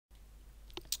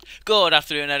Good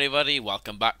afternoon, everybody.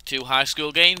 Welcome back to High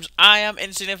School Games. I am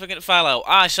Insignificant Fellow.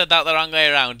 I said that the wrong way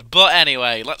around. But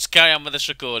anyway, let's carry on with this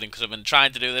recording because I've been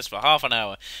trying to do this for half an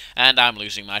hour and I'm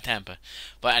losing my temper.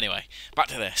 But anyway, back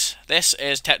to this. This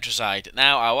is Tetris'd.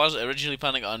 Now, I was originally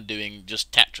planning on doing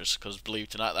just Tetris because, believe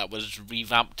it or not, that was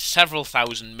revamped several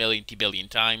thousand million billion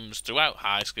times throughout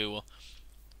high school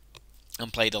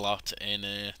and played a lot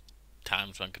in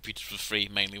times when computers were free,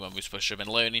 mainly when we were supposed to have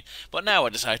been learning. But now I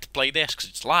decided to play this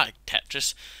because it's like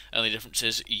Tetris. Only difference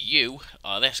is you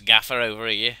are this gaffer over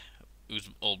here, who's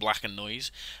all black and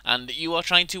noise, and you are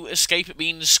trying to escape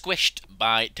being squished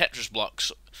by Tetris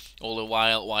blocks, all the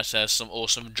while there's some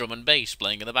awesome drum and bass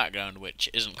playing in the background, which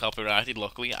isn't copyrighted.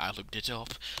 Luckily, I looked it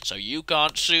up, so you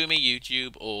can't sue me,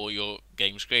 YouTube, or your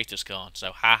game's creators can't.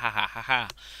 So ha ha ha ha ha,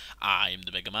 I am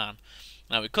the bigger man.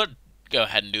 Now we could go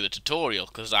ahead and do the tutorial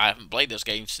because I haven't played this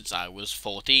game since I was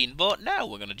 14, but now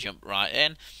we're going to jump right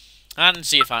in and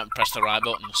see if I can press the right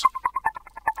buttons.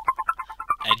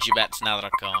 Edgy bets now that I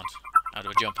can't. How do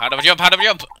I jump? How do I jump? How do I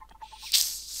jump?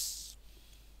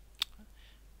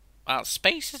 Well,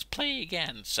 space is play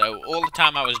again, so all the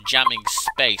time I was jamming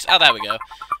space. Oh, there we go.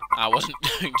 I wasn't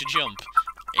going to jump.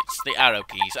 It's the arrow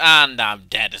keys, and I'm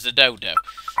dead as a dodo.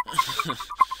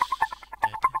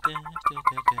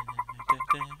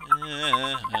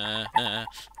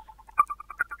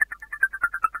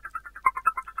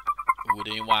 We're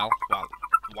doing well.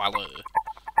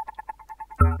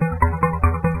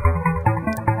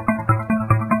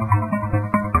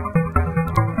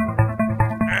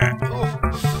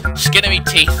 Skin of me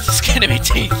teeth, skin of me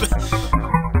teeth.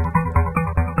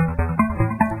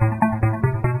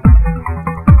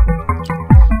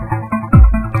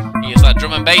 Here's that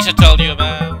drum and bass I told you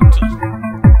about.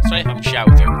 Sorry if I'm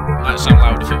shouting. Might sound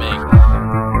louder for me.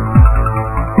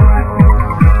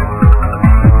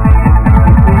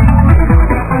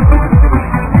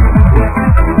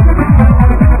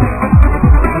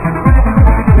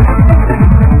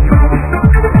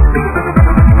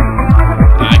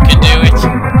 I can do it.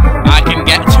 I can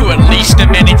get to at least a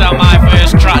minute on my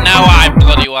first try. Now I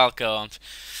bloody well can't.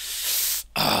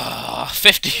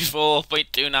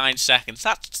 54.29 seconds.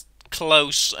 That's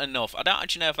close enough. I don't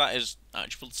actually know if that is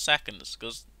actual seconds,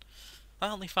 because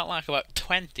that only felt like about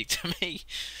 20 to me.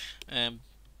 I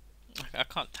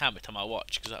can't time it on my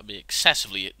watch because that would be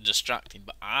excessively distracting,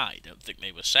 but I don't think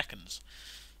they were seconds.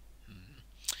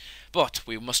 But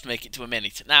we must make it to a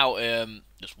minute. Now,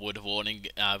 just word of warning,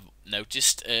 I've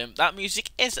noticed that music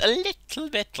is a little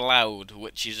bit loud,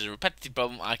 which is a repetitive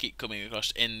problem I keep coming across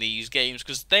in these games,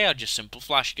 because they are just simple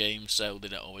flash games, so they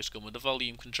don't always come with a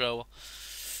volume control.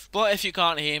 But if you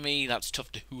can't hear me, that's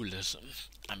tough to listen,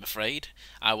 I'm afraid.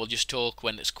 I will just talk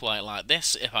when it's quiet like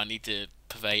this, if I need to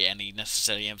convey any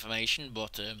necessary information,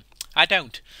 but I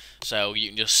don't. So you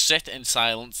can just sit in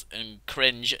silence and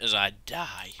cringe as I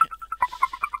die.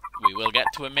 We will get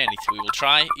to a minute. We will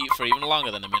try for even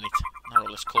longer than a minute. Not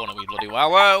at this corner we bloody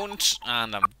well won't.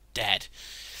 And I'm dead.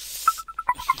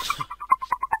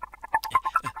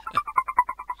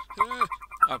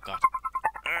 Oh god.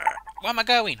 Where am I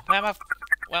going? Where am I?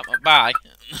 Well, bye.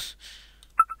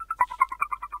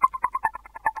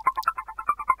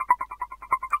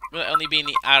 Will it only be in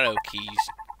the arrow keys?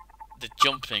 The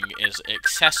jumping is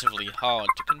excessively hard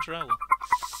to control.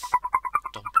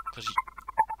 Because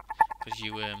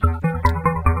you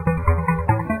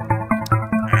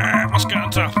what's going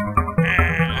on top?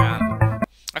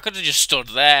 I could have just stood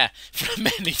there for a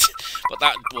minute, but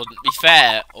that wouldn't be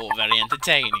fair or very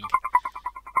entertaining.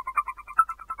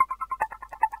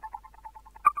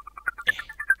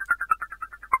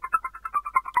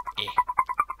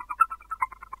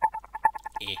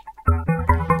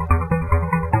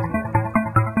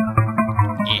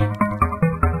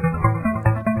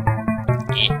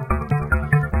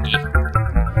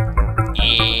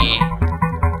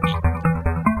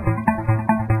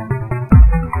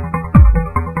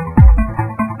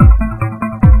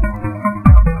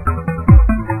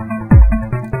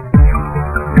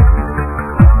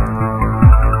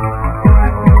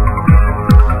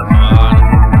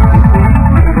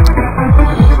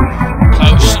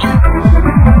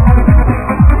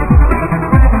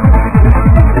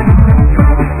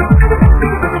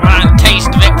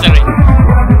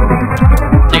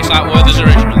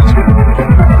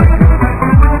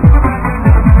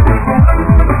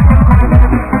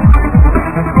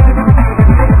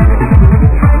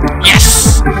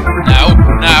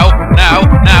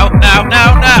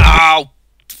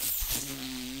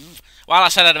 Well, I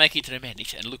said I'd make it to a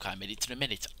minute, and look, I made it to a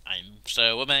minute. I'm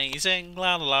so amazing,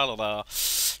 la la la la la.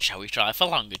 Shall we try for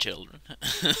longer, children?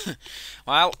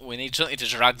 Well, we need something to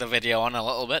drag the video on a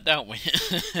little bit, don't we?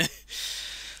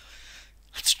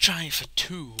 try it for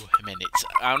 2 minutes.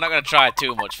 I'm not going to try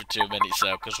too much for 2 minutes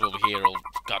though, because we'll be here all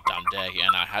goddamn day,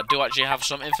 and I do actually have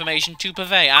some information to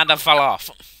purvey, and I fell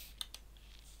off.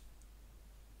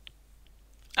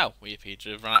 Oh, we appear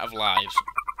to have run out of lives.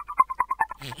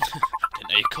 Didn't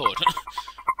know you could.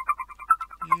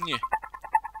 Yeah.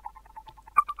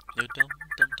 Dum dum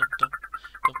dum dum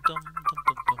dum dum dum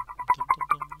dum dum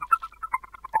dum.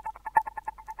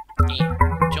 Yeah,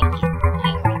 jump you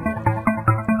moron.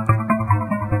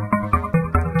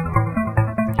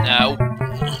 No.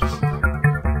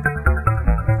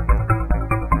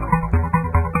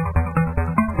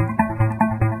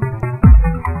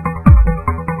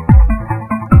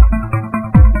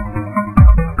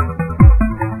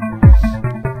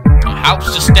 It helps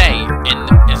to stay in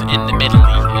the middle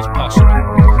as possible.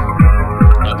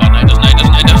 No, God, no, it doesn't, no, it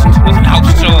doesn't, it doesn't. It doesn't help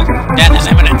at all. Death is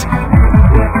imminent.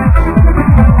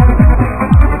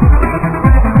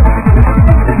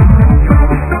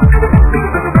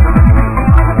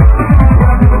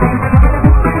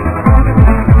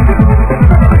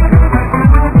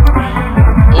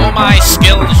 All my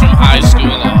skills from high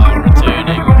school are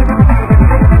returning.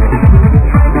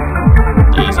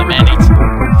 There's a minute.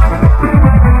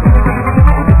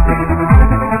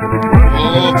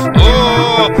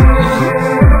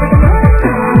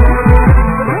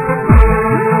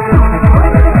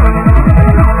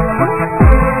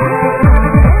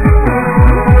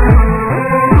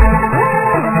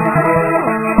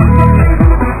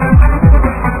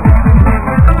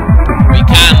 We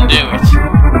can do it.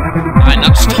 I'm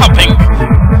not stopping.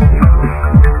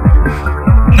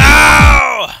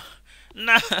 No!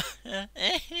 No!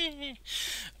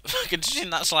 Considering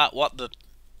that's like what the...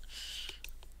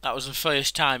 That was the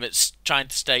first time it's trying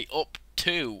to stay up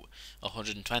to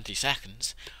 120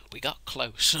 seconds. We got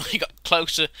close. We got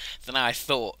closer than I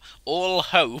thought. All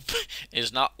hope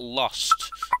is not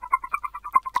lost.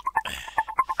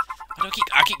 I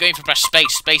keep going for press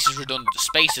space. Space is redundant.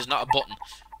 Space is not a button.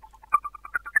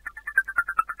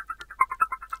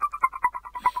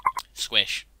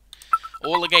 Squish.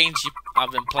 All the games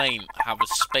I've been playing have a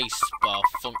space bar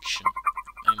function.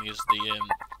 And there's the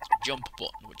jump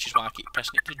button, which is why I keep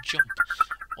pressing it to jump.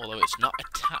 Although it's not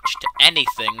attached to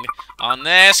anything on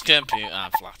this computer.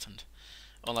 I'm flattened.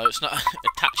 Although it's not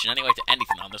attached in any way to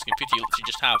anything on this computer, you literally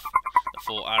just have the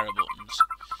 4 arrow buttons.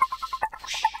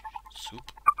 Whoosh.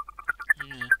 Soup.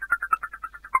 Yeah.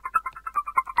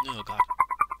 Oh god.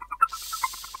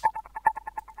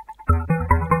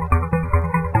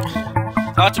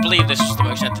 It's hard to believe this is the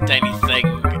most entertaining thing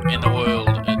in the world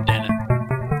at dinner.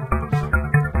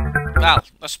 Well,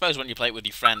 I suppose when you play it with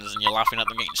your friends and you're laughing at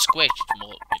them getting squished,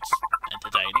 it's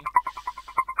entertaining.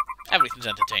 Everything's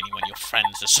entertaining when your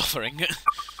friends are suffering.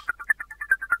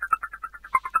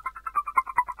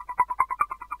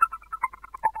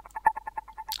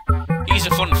 Here's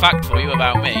a fun fact for you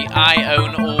about me. I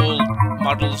own all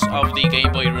models of the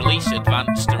Game Boy release,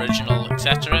 Advanced, Original,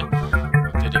 etc.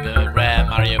 Including a rare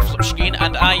Mario flip screen,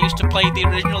 and I used to play the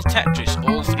original Tetris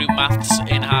all through maths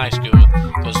in high school,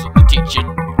 because the teacher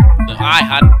that I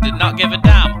had did not give a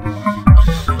damn.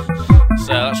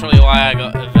 So that's probably why I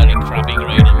got a very crappy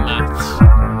grade in maths,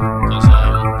 because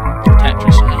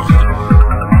Tetris.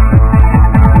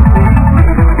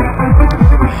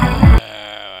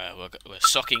 We're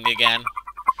sucking again.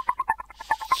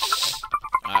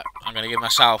 Right, I'm going to give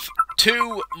myself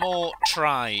 2 more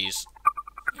tries,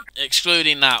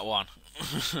 excluding that one,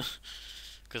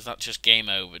 because that just game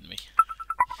overed me.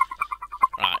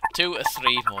 Right, 2 or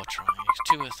 3 more tries,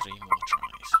 2 or 3 more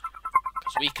tries,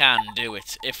 because we can do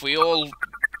it. If we all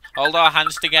hold our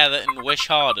hands together and wish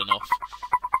hard enough,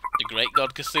 the great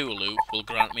god Cthulhu will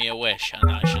grant me a wish,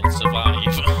 and I shall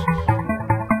survive.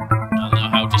 I'll know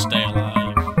how to stay alive.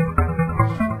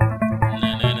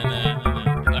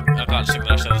 I can't sing the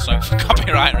rest of the song for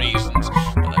copyright reasons,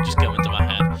 but that just came into my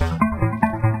head.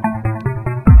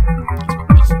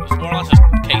 It's more or less a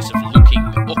case of looking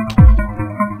up.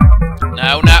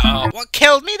 No, no. Oh, what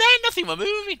killed me then? Nothing, we're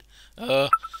moving.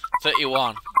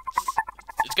 31.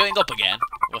 It's going up again,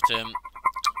 but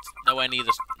nowhere near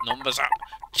the numbers are.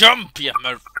 Jump, you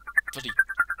bloody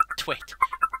twit.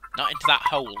 Not into that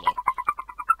hole, though.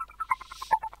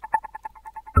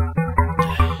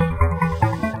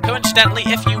 Coincidentally,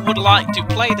 if you would like to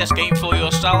play this game for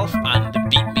yourself and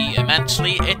beat me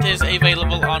immensely, it is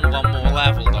available on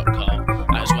onemorelevel.com.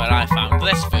 That is where I found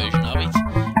this version of it,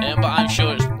 but I'm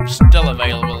sure it's still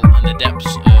available in the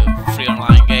depths of free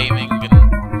online gaming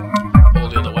and all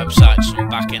the other websites from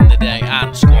back in the day,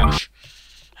 and Squash.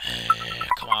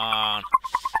 Come on.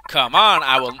 Come on,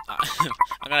 I will...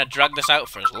 I'm going to drag this out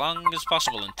for as long as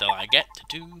possible until I get to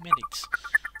 2 minutes.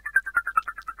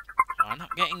 I'm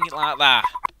not getting it like that.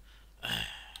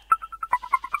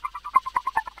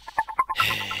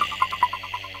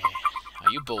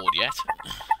 Are you bored yet?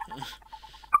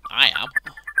 I am.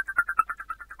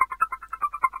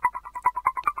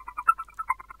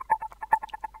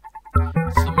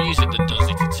 It's the music that does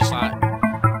it. It's just like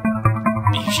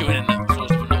leaves you in a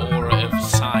sort of an aura of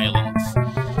silence.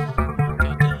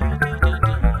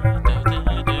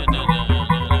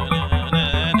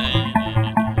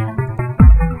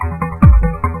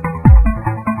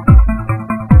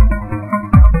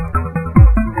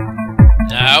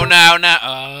 No. I'm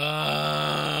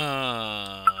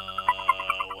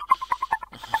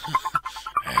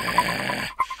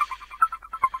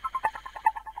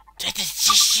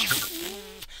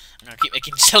gonna keep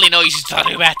making silly noises till I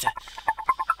do better.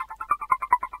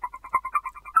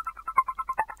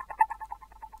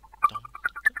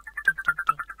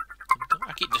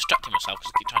 I keep distracting myself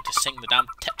because I keep trying to sing the damn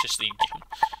Tetris theme tune.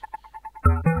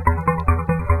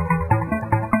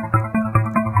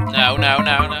 No,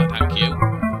 thank you.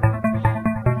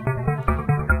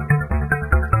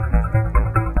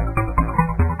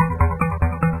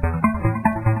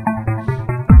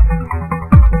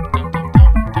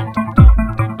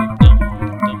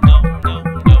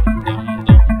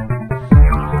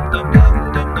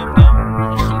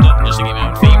 Just to give me a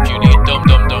theme tune here. Dum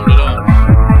dum dum dum dum.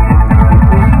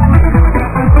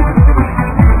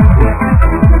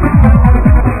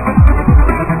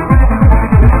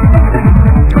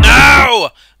 No!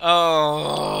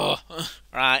 Oh,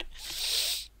 right.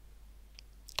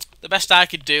 The best I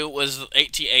could do was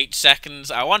 88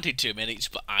 seconds. I wanted 2 minutes,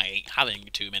 but I ain't having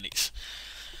 2 minutes.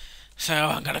 So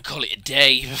I'm going to call it a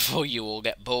day before you all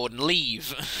get bored and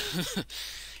leave.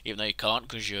 Even though you can't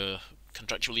because you're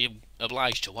contractually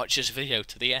obliged to watch this video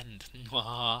to the end.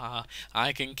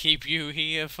 I can keep you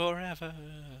here forever.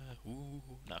 Ooh,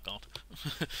 no, I can't.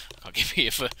 I can't keep you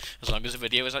here for as long as the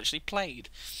video is actually played.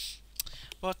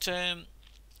 But,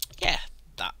 yeah,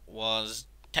 that was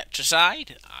Tetris'd.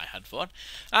 I had fun.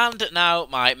 And now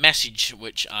my message,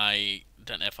 which I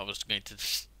don't know if I was going to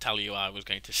tell you I was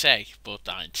going to say, but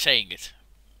I'm saying it.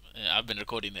 I've been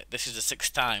recording it. This is the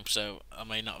 6th time, so I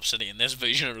may not have said it in this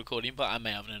version of recording, but I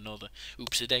may have in another.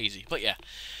 Oopsie-daisy. But yeah,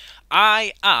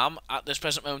 I am, at this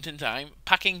present moment in time,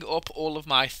 packing up all of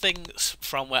my things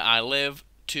from where I live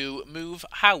to move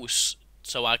house,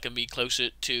 so I can be closer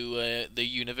to the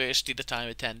university that I'm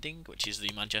attending, which is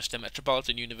the Manchester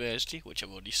Metropolitan University, which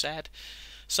I've already said.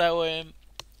 So,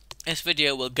 this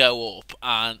video will go up,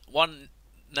 and one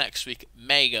next week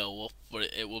may go up, but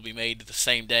it will be made the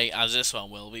same day as this one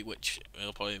will be, which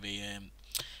will probably be,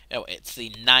 it's the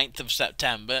 9th of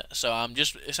September, so I'm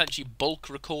just essentially bulk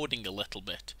recording a little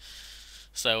bit.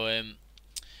 So,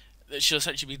 it should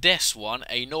essentially be this one,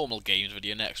 a normal games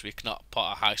video next week, not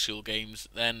part of high school games,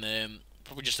 then,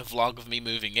 probably just a vlog of me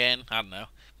moving in, I don't know,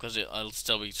 because it'll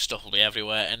still be, stuff will be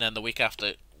everywhere, and then the week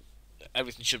after,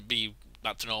 everything should be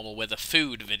back to normal with a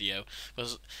food video,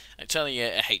 because I'm telling you,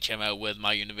 a HMO with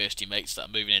my university mates that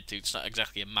I'm moving into, it's not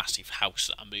exactly a massive house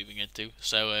that I'm moving into,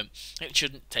 so it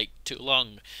shouldn't take too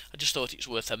long. I just thought it's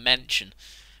worth a mention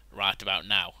right about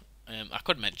now. I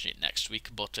could mention it next week,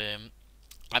 but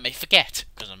I may forget,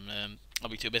 because I'll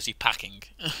be too busy packing.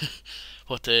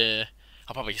 But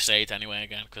I'll probably say it anyway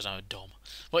again, because I'm dumb.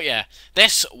 But yeah,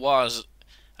 this was,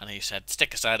 and he said,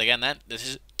 stick aside again then, this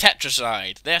is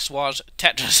Tetris'd. This was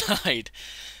Tetris'd.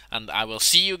 And I will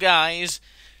see you guys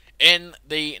in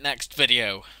the next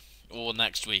video, or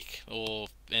next week, or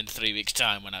in 3 weeks'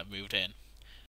 time when I've moved in.